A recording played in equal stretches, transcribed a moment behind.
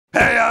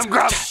Hey, I'm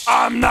Grumps.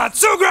 I'm not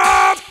so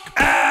Grump,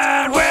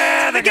 and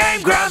we're the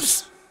Game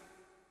Grumps.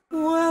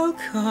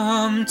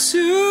 Welcome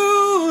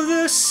to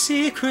the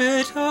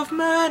secret of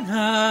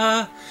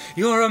mana.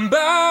 You're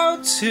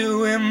about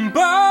to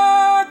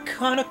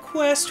embark on a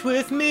quest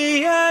with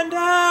me and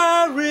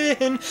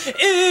Aaron.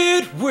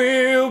 It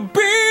will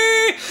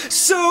be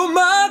so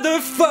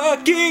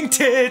motherfucking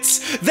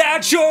tits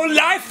that your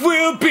life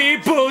will be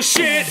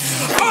bullshit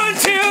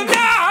until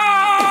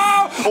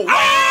now.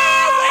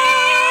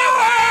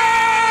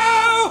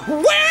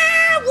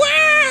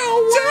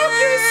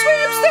 Tokyo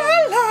sweeps the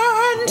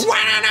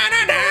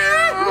land.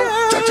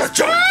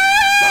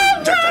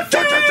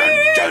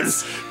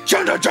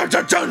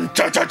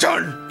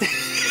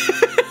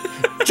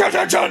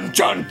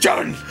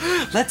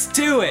 Let's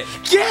do it.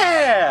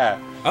 Yeah!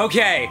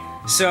 Okay,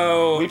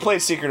 so We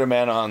played Secret of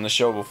Mana on the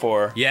show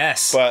before.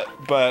 yes,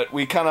 But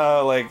we kind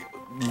of like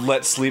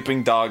let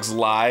sleeping dogs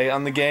lie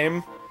on the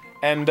game,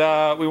 and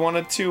we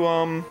wanted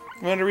to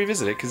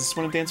revisit it because it's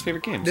one of Dan's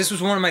favorite games. this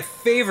was one of my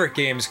favorite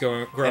games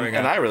growing and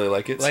up. I really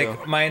like it. Like,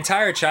 so. my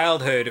entire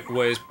childhood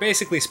was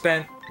basically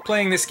spent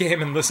playing this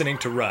game and listening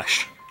to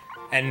Rush,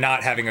 and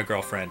not having a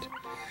girlfriend.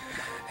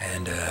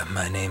 And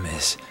my name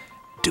is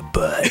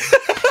Debut.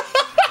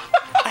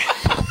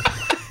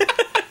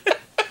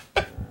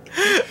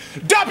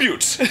 Debut!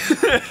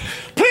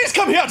 Please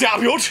come here,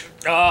 Debut!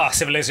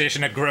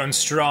 Civilization had grown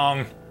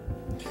strong.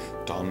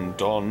 Dun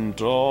dun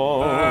dun.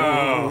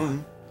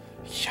 Oh.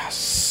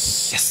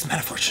 Yes. Yes,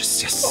 Mana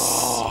Fortress. Yes.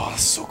 Oh,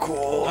 so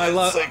cool. I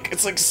love-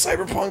 it's like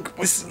Cyberpunk,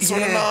 but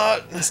sort of Yeah.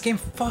 not. This game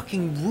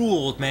fucking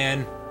ruled,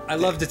 man. I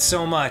loved it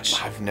so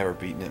much. I've never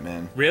beaten it,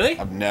 man. Really?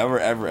 I've never,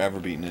 ever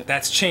beaten it.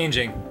 That's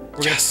changing. We're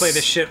gonna Yes. play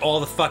this shit all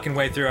the fucking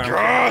way through. I don't care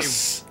how many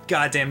Yes!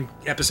 goddamn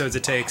episodes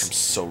it takes. I'm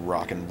so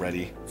rockin'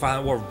 ready.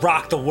 Violent War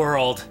rock the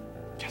world.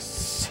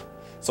 Yes.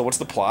 So what's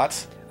the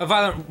plot? A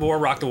Violent War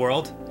rock the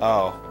world.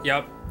 Oh,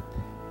 Yep.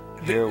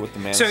 here with the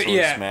man so, sword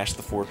yeah. smash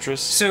the fortress.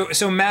 So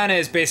mana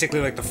is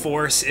basically like the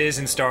Force is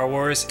in Star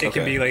Wars. It can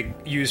Okay. be like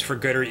used for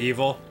good or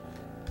evil,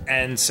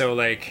 and so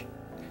like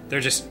they're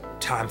just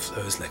time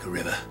flows like a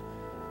river,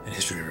 and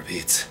history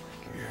repeats.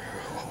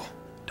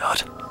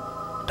 Dot.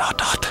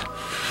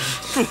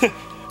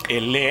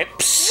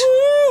 Ellipse.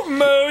 Woo,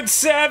 Mode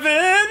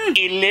 7.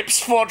 Ellipse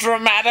for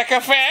dramatic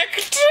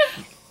effect.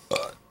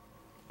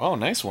 Oh,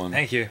 nice one.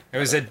 Thank you. That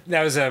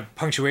was a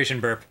punctuation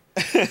burp.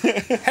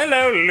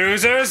 Hello,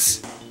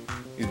 losers.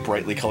 These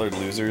brightly colored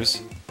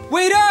losers.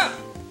 Wait up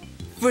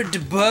for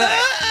debut.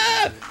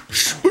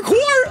 Be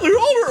quiet! You're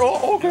over!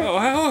 Oh, okay.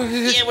 Oh,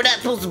 Yeah, we're not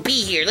supposed to be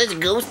here. There's a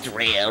ghost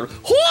around.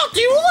 What?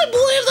 Do you really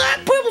believe that?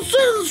 People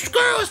say the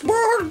sky is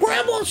bird.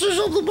 Grandma says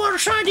something about a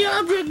shiny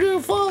object near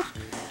falls.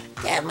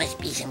 That must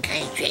be some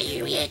kind of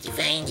treasure. We have to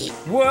find it.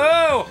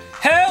 whoa!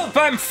 Help!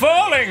 I'm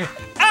falling!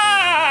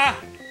 Ah!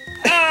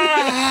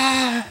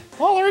 Ah!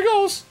 Well, there he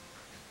goes.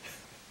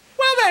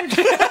 Well then.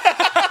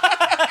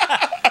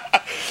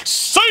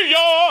 See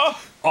ya!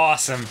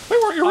 Awesome. They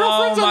weren't your real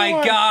Oh friends my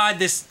anymore. god,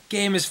 this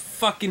game is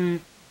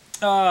fucking.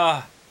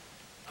 What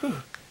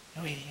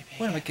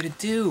am I gonna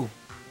do?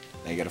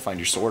 Now you gotta find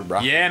your sword, bro.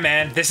 Yeah,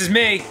 man, this is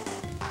me.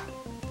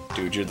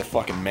 Dude, you're the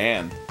fucking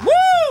man.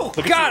 Woo!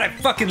 at God, you. I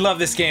fucking love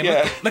this game.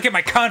 Yeah. Look at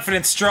my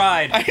confident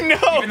stride. I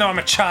know! Even though I'm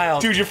a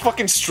child. Dude, your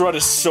fucking strut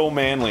is so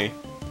manly.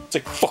 It's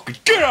like, fucking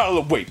get out of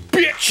the way,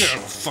 bitch! Oh,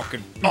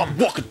 fucking. I'm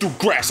walking through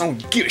grass, I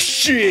don't give a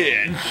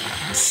shit!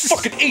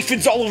 Fucking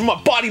aphids all over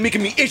my body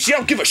making me itchy, I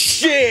don't give a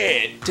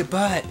shit!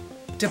 Debut.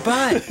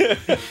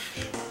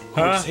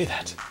 Who would say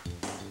that?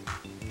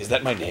 Is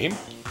that my name?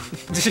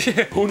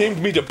 Who named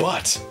me the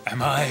butt?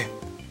 Am I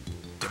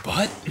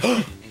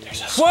debut?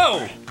 There's a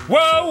Whoa!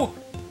 Whoa!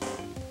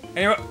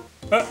 Anyone?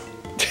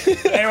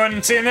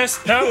 Anyone seen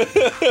this? No?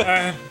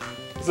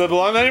 Does that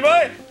belong to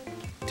anybody?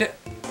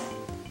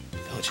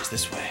 Village is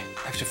this way.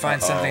 I have to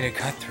find something to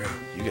cut through.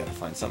 You gotta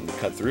find something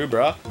to cut through,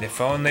 bruh.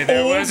 If only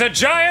there was a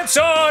giant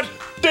sword!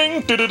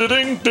 Ding, ding, ding,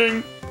 ding,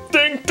 ding,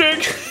 ding,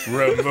 ding.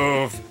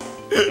 Remove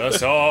the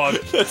sword.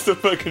 That's the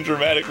fucking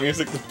dramatic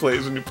music that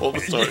plays when you pull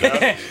the sword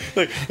out.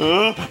 Like,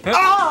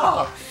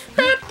 ah!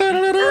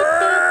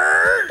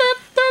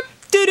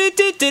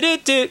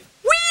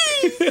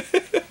 Whee!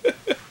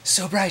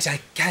 So bright I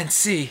can't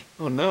see.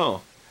 Oh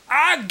no.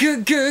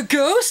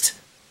 Ghost?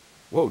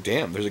 Whoa,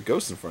 damn, there's a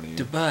ghost in front of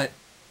you. But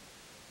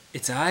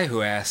it's I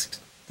who asked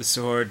the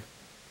sword.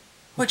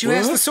 What'd you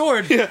ask the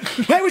sword? Yeah.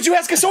 Why would you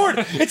ask a sword?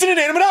 It's an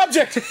inanimate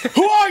object!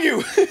 Who are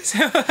you?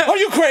 Are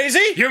you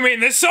crazy? You mean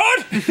this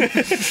sword?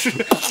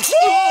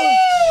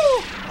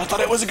 I thought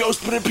it was a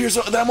ghost, but it appears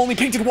that I'm only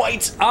painted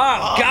white.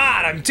 Oh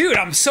God,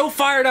 I'm so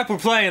fired up we're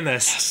playing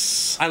this.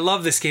 Yes. I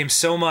love this game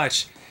so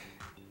much.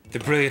 The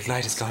brilliant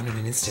light is gone in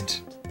an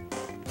instant.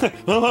 I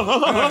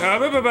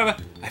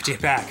have to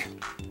get back.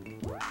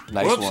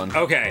 Nice Whoops. one.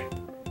 Okay.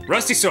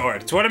 Rusty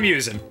sword. It's what I'm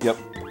using. Yep.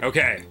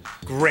 Okay.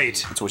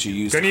 Great. That's what you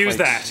use. Gonna to use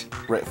fight,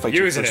 that. Fight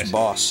your Using first it.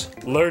 boss.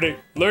 Learning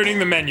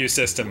the menu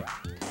system.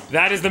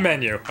 That is the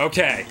menu.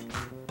 Okay.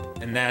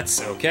 And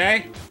that's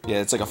okay. Yeah,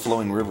 it's like a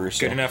flowing river.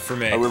 So Good enough for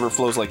me. a river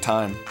flows like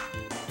time.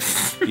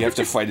 You have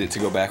to fight it to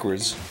go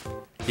backwards.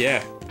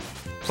 Yeah.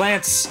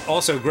 Plants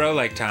also grow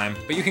like time,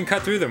 but you can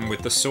cut through them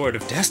with the Sword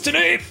of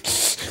Destiny.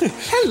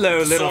 Hello,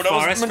 little Sword I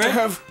was forest meant to friend.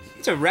 have.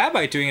 It's a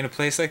rabbit doing in a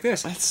place like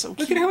this. That's so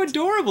Look cute. at how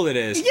adorable it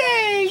is.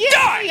 Yay! Yay!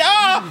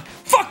 Die!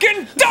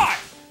 Fucking die!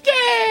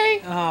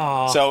 Yay!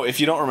 Aw. So if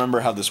you don't remember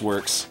how this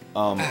works,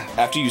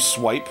 after you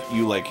swipe,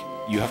 you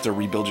have to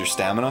rebuild your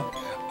stamina.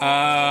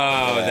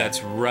 Oh,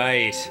 that's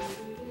right.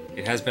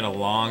 It has been a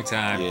long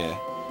time. Yeah.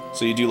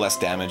 So you do less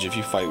damage if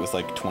you fight with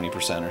like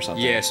 20% or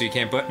something. Yeah, so you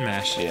can't button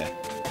mash. Yeah.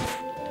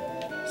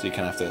 So you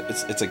kind of have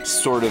to. It's like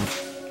sort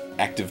of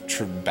active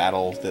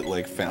battle that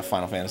like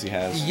Final Fantasy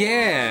has.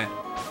 Yeah.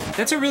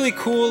 That's a really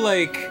cool,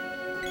 like,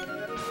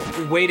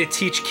 way to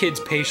teach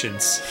kids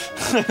patience.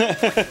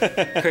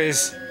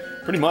 Because,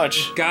 Pretty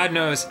much. God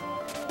knows,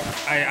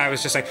 I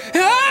was just like,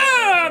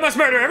 ah, I must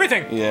murder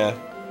everything. Yeah.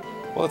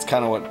 Well, that's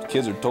kind of what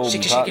kids are told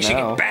and Shake it, taught shake it, shake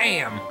now. it,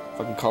 bam.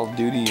 Fucking Call of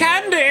Duty.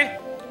 Candy.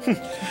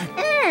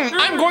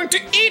 I'm going to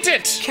eat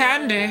it!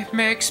 Candy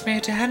makes me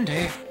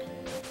dandy.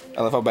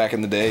 I love how back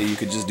in the day you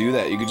could just do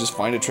that. You could just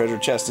find a treasure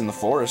chest in the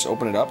forest,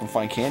 open it up, and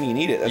find candy and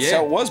eat it. That's Yeah.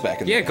 how it was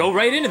back in the Yeah, day. go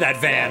right into that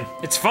van.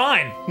 It's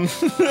fine.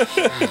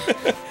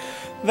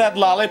 That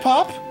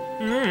lollipop?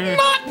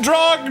 Not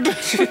drugged!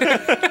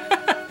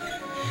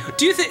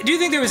 Do you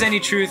think there was any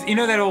truth? You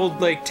know that old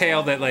like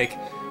tale that like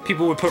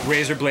people would put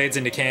razor blades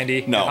into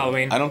candy No, at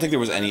Halloween? I don't think there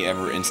was any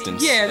ever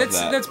instance Yeah, of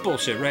that. that's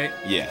bullshit, right?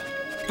 Yeah.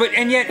 But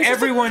and yet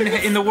everyone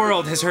in the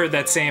world has heard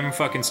that same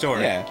fucking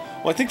story. Yeah.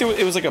 Well, I think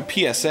it was like a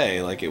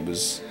PSA. Like it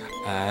was.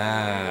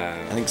 Ah.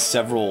 I think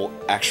several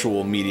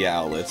actual media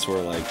outlets were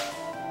like,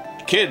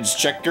 "Kids,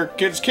 check your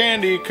kids'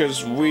 candy,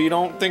 because we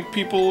don't think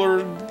people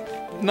are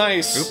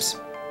nice." Oops.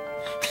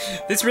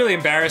 It's really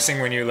embarrassing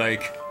when you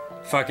like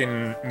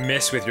fucking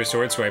miss with your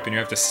sword swipe and you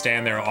have to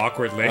stand there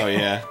awkwardly. Oh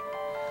yeah.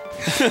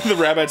 The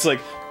rabbit's like,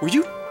 "Were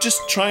you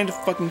just trying to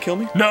fucking kill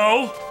me?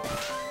 No.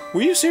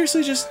 Were you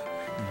seriously just?"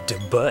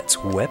 Butt's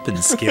weapon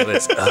skill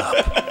is up.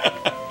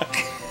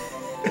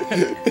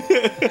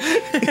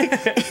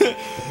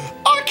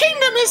 Our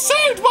kingdom is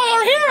saved by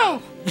our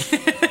hero.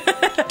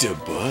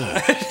 Debut.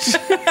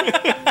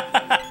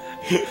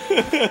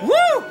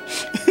 Woo!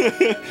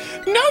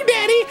 No,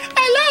 Daddy,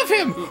 I love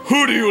him.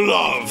 Who do you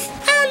love?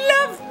 I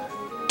love.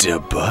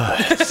 Debut.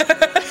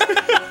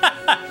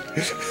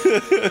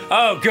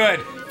 Oh, good.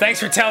 Thanks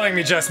for telling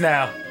me just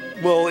now.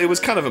 Well, it was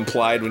kind of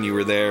implied when you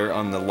were there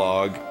on the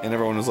log, and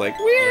everyone was like,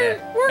 "We're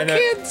And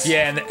kids."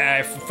 Yeah, and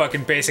I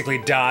fucking basically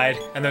died,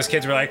 and those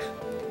kids were like,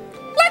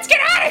 "Let's get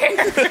out of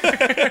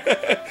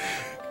here!"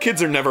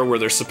 Kids are never where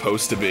they're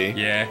supposed to be.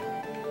 Yeah,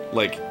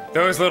 Like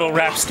those little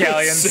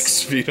rapscallions.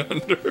 6 feet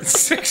under.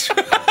 6.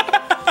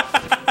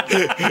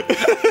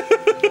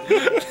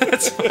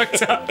 That's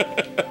fucked up.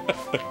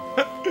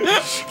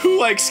 Who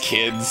likes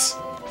kids?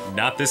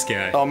 Not this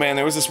guy. Oh man,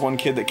 there was this one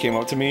kid that came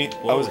up to me.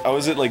 I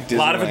was at like Disneyland. A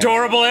lot of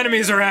adorable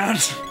enemies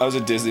around. I was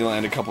at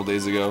Disneyland a couple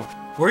days ago.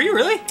 Were you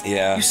really?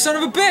 Yeah. You son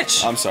of a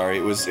bitch. I'm sorry.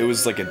 It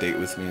was like a date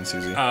with me and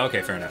Susie. Oh,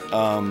 okay, fair enough.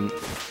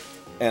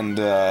 And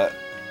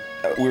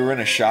we were in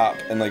a shop,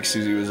 and like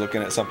Susie was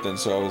looking at something,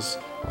 so I was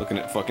looking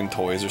at fucking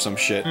toys or some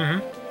shit.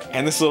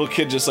 And this little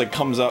kid just like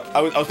comes up.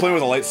 I was playing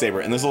with a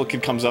lightsaber, and this little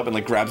kid comes up and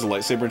like grabs a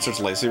lightsaber and starts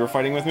lightsaber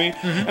fighting with me.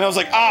 And I was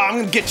like, "Ah, I'm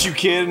gonna get you,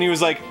 kid." And he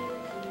was like,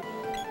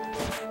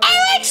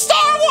 "I like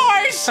Star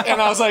Wars."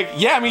 And I was like,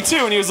 "Yeah, me too."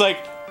 And he was like,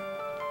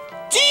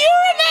 "Do you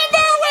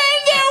remember when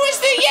there was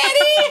the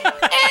Yeti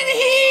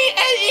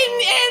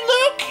and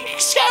Luke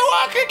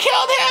Skywalker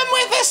killed him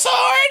with a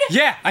sword?"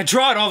 Yeah, I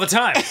draw it all the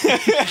time.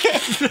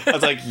 I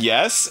was like,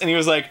 "Yes." And he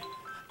was like,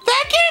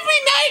 "That gave me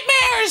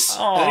nightmares."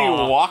 And then he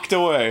walked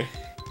away.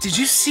 Did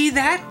you see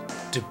that?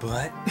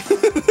 Debut.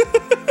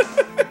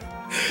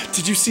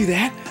 Did you see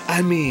that?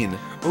 I mean...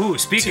 Ooh,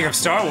 speaking of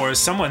Star Wars,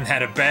 someone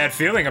had a bad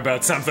feeling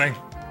about something.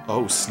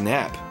 Oh,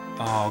 snap.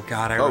 Oh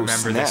god, I Oh,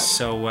 remember snap. this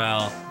so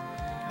well.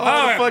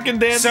 Oh, the fucking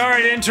dance.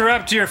 Sorry to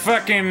interrupt your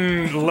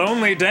fucking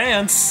lonely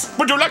dance.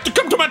 Would you like to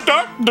come to my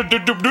door?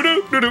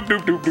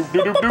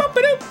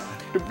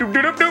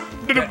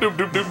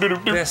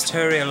 Best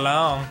hurry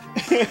along.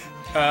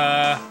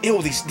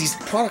 Ew, these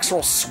products are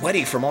all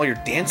sweaty from all your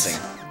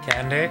dancing.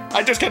 Candy.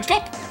 I just can't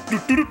stop.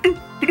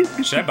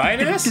 Should I buy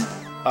any of this?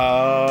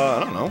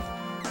 I don't know.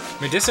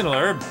 Medicinal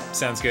herb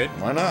sounds good.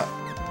 Why not?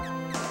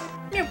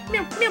 Meow,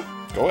 meow, meow.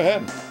 Go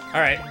ahead.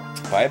 Alright.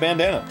 Buy a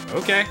bandana.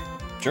 Okay.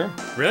 Sure.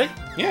 Really?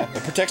 Yeah,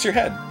 it protects your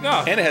head.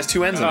 Oh. And it has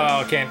 2 ends in it.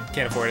 Oh, can't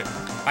afford it.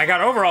 I got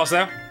overalls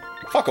though.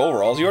 Fuck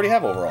overalls. You already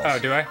have overalls. Oh,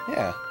 do I?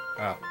 Yeah.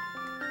 Oh.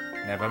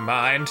 Never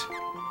mind.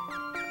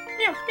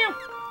 Meow, meow.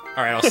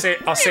 Alright,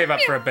 I'll save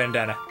up for a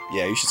bandana.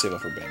 Yeah, you should save up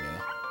for a bandana.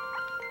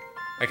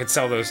 I could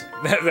sell those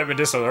that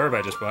medicinal herb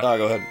I just bought. Oh,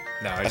 go ahead.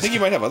 No, I think you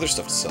might have other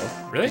stuff to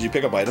sell. Really? Did you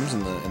pick up items in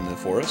the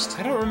forest?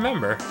 I don't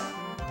remember.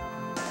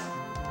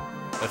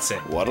 Let's see.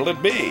 What'll it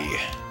be?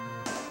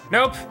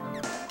 Nope.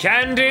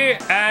 Candy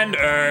and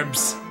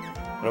herbs.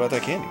 What about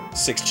that candy?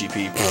 6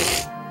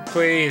 GP.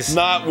 Please.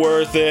 Not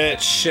worth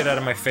it. Shit out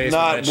of my face.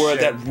 Not with that worth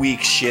shit. that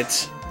weak shit.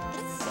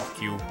 Fuck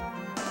you.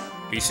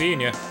 Be seeing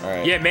you.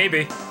 Alright. Yeah,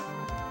 maybe.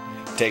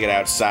 Take it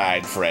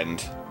outside,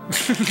 friend.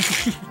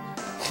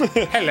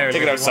 Hello,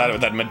 Take it outside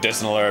with that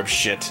medicinal herb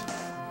shit.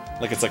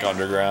 Like it's like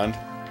underground.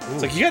 Ooh.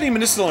 It's like, you got any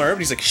medicinal herb?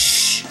 And he's like,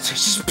 shh.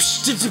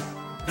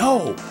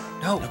 No.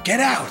 No, get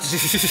out.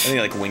 And he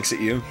like winks at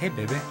you. Hey,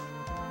 baby.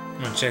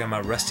 I'm gonna check out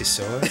my rusty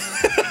sword.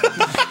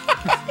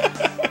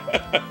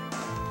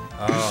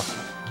 Oh.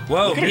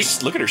 Whoa.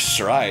 Look at her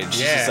stride.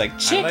 She's just like,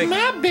 check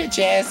my bitch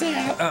ass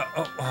out.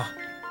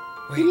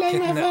 Wait, You like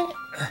my foot?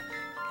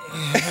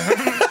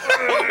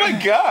 oh my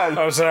god.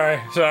 Oh, sorry.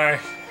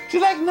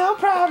 She's like, no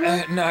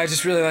problem. No, I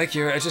just really like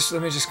you.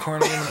 Let me just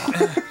corner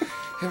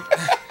you.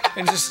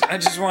 I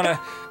just wanna.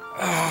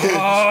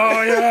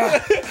 Oh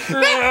yeah.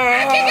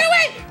 I can do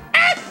it.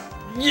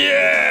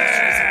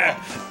 Yeah.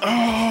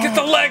 Get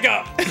the leg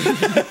up.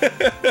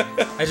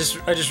 I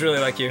just really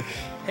like you.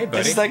 Hey,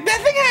 buddy. It's like,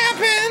 nothing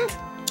happened.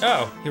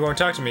 Oh, he won't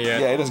talk to me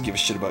yet. Yeah, he doesn't give a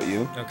shit about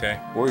you. Okay.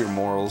 Or your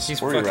morals.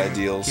 Or your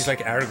ideals. He's like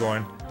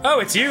Aragorn. Oh,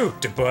 it's you,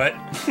 DeButt.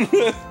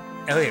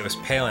 Elliot was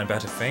pale and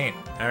about to faint.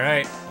 All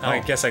right. I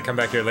guess I come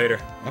back here later.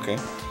 Okay.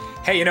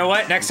 Hey, you know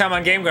what? Next time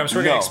on GameGrumps,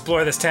 we're gonna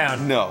explore this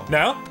town. No.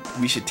 No?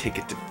 We should take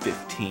it to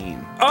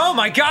 15. Oh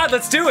my god,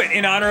 let's do it!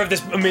 In honor of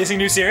this amazing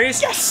new series?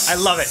 Yes! I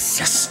love it.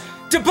 Yes!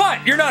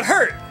 DeButt, you're not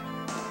hurt!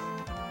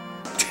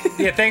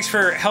 Yeah, thanks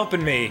for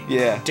helping me,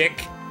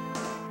 dick.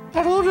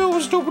 I told you it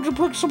was stupid to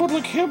bring someone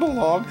like him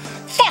along.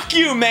 Fuck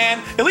you,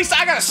 man! At least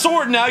I got a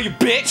sword now, you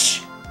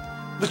bitch!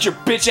 With your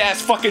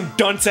bitch-ass fucking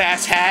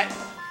dunce-ass hat.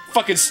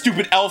 Fucking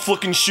stupid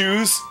elf-looking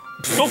shoes.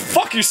 Go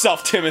fuck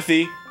yourself,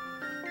 Timothy.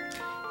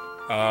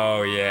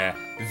 Oh yeah.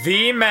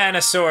 The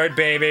mana sword,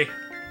 baby.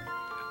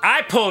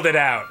 I pulled it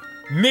out.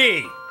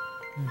 Me.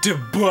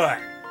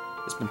 DeButt.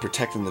 It's been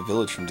protecting the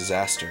village from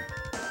disaster.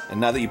 And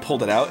now that you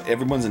pulled it out,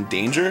 everyone's in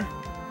danger?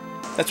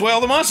 That's why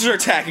all the monsters are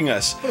attacking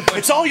us.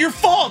 It's all your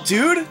fault,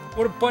 dude.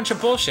 What a bunch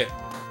of bullshit.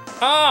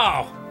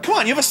 Oh. Come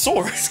on, you have a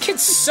sword. This kid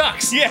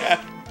sucks.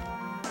 Yeah.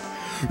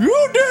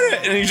 You did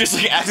it! And you just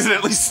like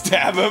accidentally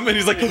stab him and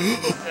he's like,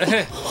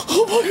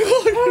 oh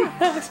my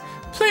god.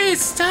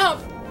 Please stop.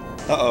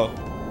 Uh-oh.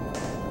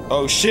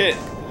 Oh shit.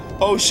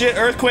 Oh shit,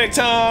 earthquake,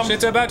 Tom!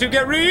 Shit's about to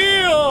get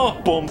real!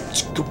 Boom,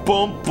 chicka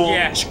boom, boom,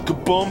 chicka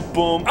boom,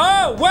 boom.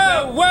 Oh,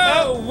 whoa,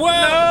 whoa!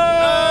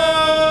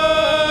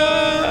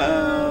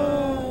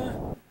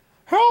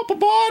 Help a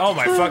bot! Oh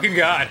my fucking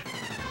god.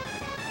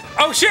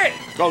 Oh shit!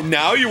 Oh,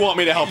 now you want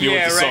me to help you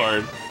with the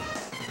sword.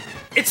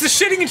 It's the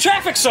shitting in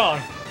traffic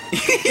song!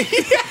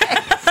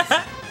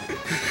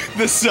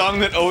 The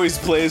song that always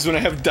plays when I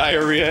have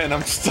diarrhea and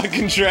I'm stuck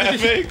in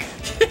traffic.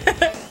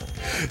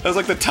 That was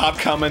like the top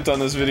comment on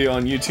this video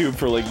on YouTube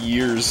for like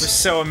years. It was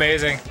so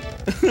amazing.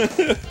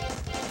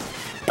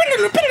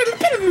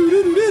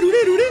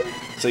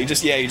 So you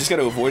just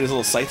gotta avoid his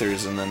little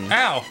scythers and then...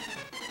 Ow!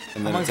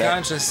 And then I'm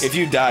unconscious. If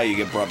you die, you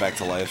get brought back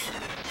to life.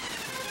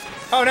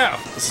 Oh no!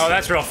 Oh,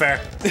 that's real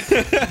fair.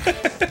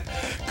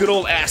 Good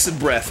old acid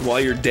breath while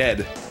you're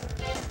dead.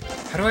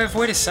 How do I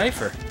avoid a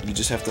cipher? You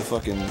just have to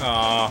fucking...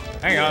 Aw,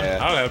 hang on,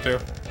 I'll help you.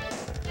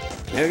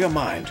 Clear your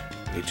mind.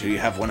 Wait till you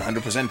have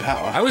 100%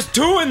 power. I was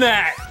doing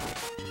that!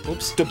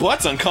 Oops. The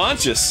butt's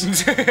unconscious.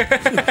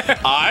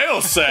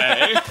 I'll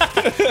say.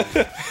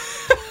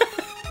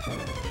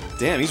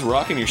 Damn, he's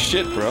rocking your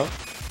shit, bro.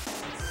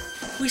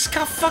 He's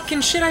got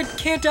fucking shit I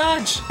can't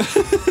dodge.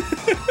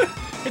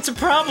 It's a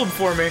problem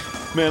for me.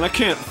 Man, I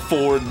can't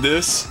forward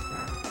this.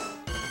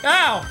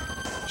 Ow!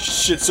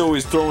 Shit's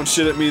always throwing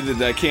shit at me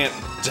that I can't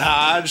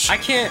dodge. I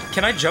can't.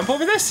 Can I jump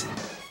over this?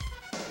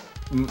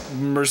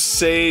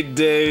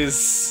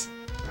 Mercedes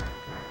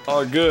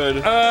are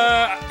good.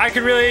 I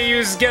could really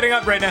use getting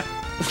up right now.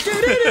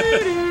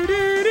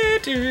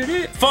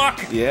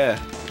 Fuck! Yeah.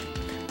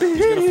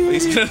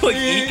 He's gonna like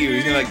eat you.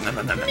 He's gonna like nom,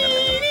 nom, nom, nom, nom, nom.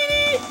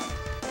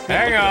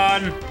 Hang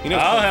on.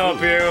 I'll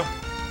help you.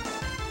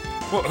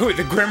 Who,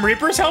 the Grim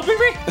Reaper's helping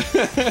me?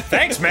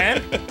 Thanks,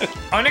 man.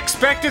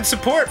 Unexpected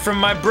support from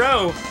my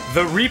bro,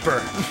 the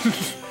Reaper.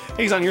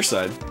 He's on your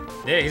side.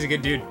 Yeah, he's a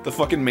good dude. The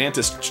fucking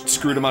mantis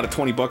screwed him out of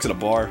 20 bucks at a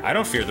bar. I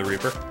don't fear the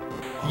Reaper.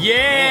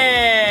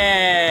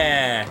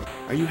 Yeah!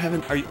 Are you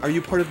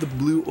part of the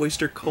Blue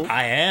Oyster Cult?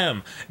 I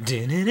am.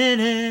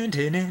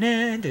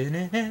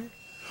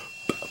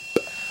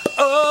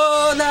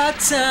 All our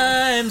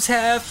times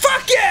have.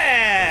 Fuck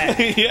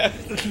yeah! Yeah.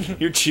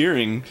 You're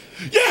cheering.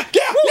 Yeah!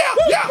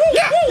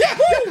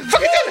 Fucking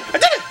did it! I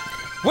did it!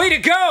 Way to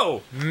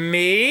go!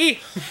 Me?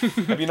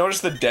 Have you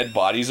noticed the dead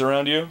bodies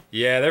around you?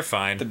 Yeah, they're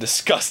fine. The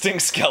disgusting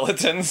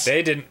skeletons.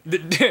 They didn't.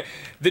 The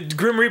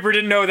Grim Reaper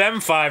didn't owe them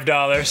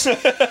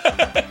 $5.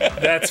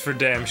 That's for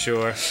damn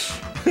sure.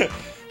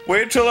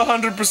 Wait till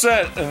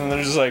 100%, and then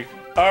they're just like,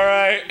 all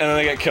right, and then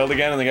they get killed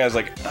again, and the guy's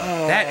like,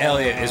 oh. That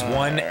Elliot is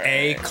one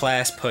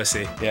A-class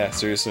pussy. Yeah,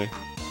 seriously.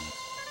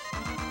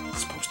 It's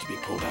supposed to be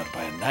pulled out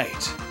by a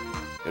knight.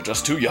 You're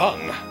just too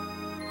young.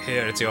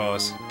 Here, it's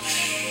yours.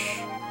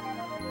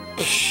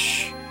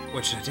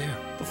 What should I do?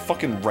 The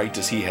fucking right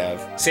does he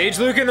have? Sage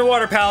Luke in the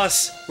Water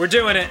Palace. We're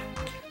doing it.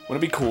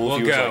 Wouldn't it be cool if We'll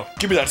you was go. like,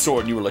 give me that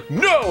sword, and you were like,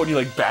 no, and you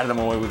like batted him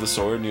away with the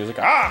sword, and he was like,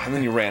 ah, and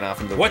then you ran off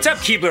into the... What's up,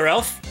 Keebler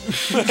Elf?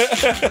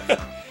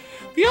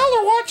 The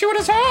Elder wants you at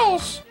his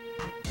house.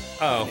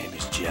 My name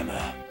is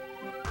Gemma.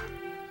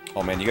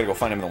 Oh man, you gotta go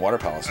find him in the water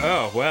palace.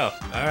 Oh, well.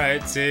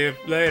 Alright, see you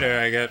later,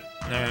 I guess.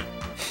 Alright.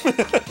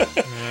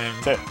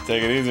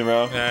 Take it easy,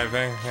 bro. Alright,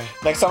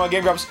 Next time on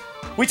Game Grumps,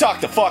 we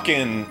talk to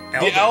fucking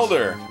the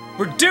Elder.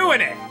 We're doing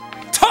it!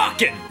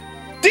 Talking!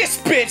 This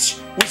bitch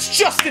was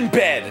just in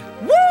bed.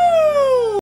 Woo!